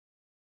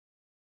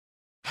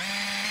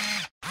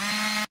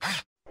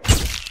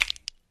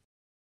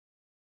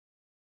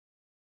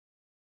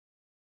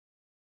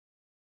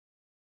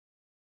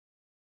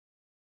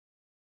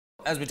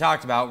As we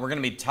talked about, we're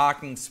going to be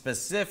talking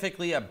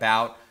specifically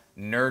about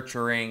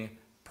nurturing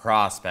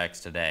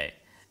prospects today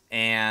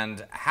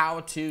and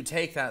how to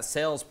take that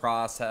sales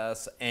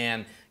process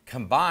and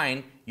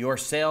combine your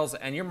sales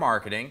and your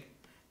marketing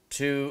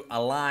to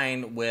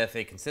align with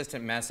a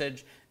consistent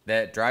message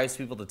that drives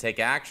people to take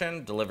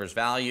action, delivers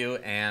value,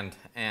 and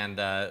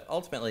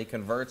ultimately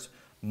converts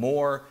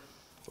more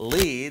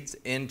leads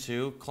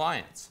into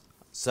clients.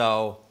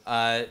 So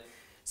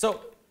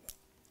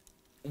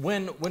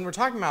when we're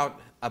talking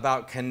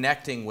about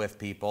connecting with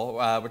people,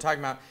 we're talking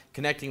about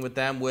connecting with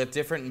them with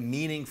different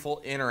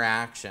meaningful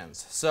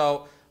interactions.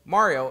 So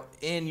Mario,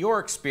 in your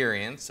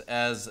experience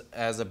as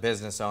a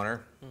business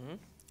owner,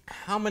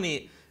 how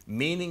many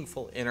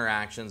meaningful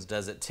interactions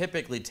does it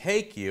typically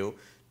take you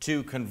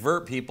to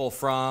convert people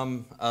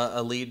from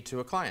a lead to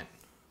a client?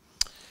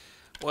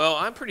 Well,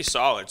 I'm pretty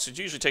solid, so it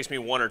usually takes me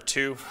one or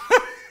two.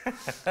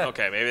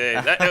 Okay, maybe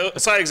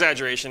that's not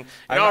exaggeration.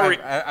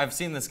 I've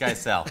seen this guy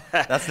sell.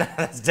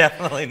 That's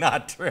definitely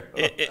not true.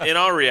 In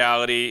all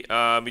reality,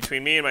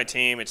 between me and my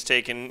team, it's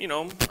taken,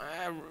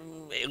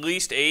 at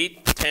least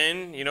 8,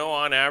 10,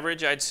 on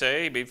average, I'd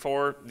say,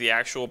 before the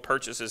actual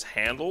purchase is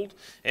handled,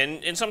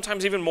 and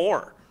sometimes even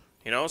more.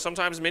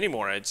 Sometimes many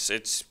more.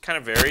 It's kind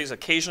of varies.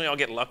 Occasionally I'll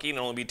get lucky and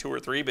only be 2 or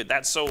 3, but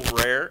that's so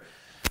rare.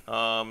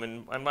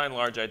 And by and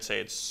large, I'd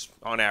say it's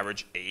on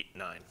average 8,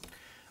 9.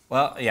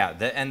 Well, yeah,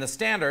 and the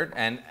standard,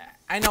 and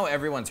I know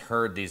everyone's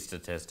heard these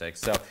statistics,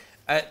 so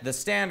the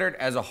standard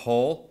as a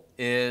whole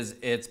is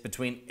it's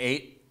between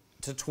 8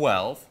 to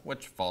 12,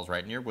 which falls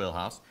right in your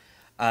wheelhouse,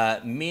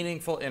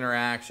 meaningful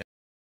interaction.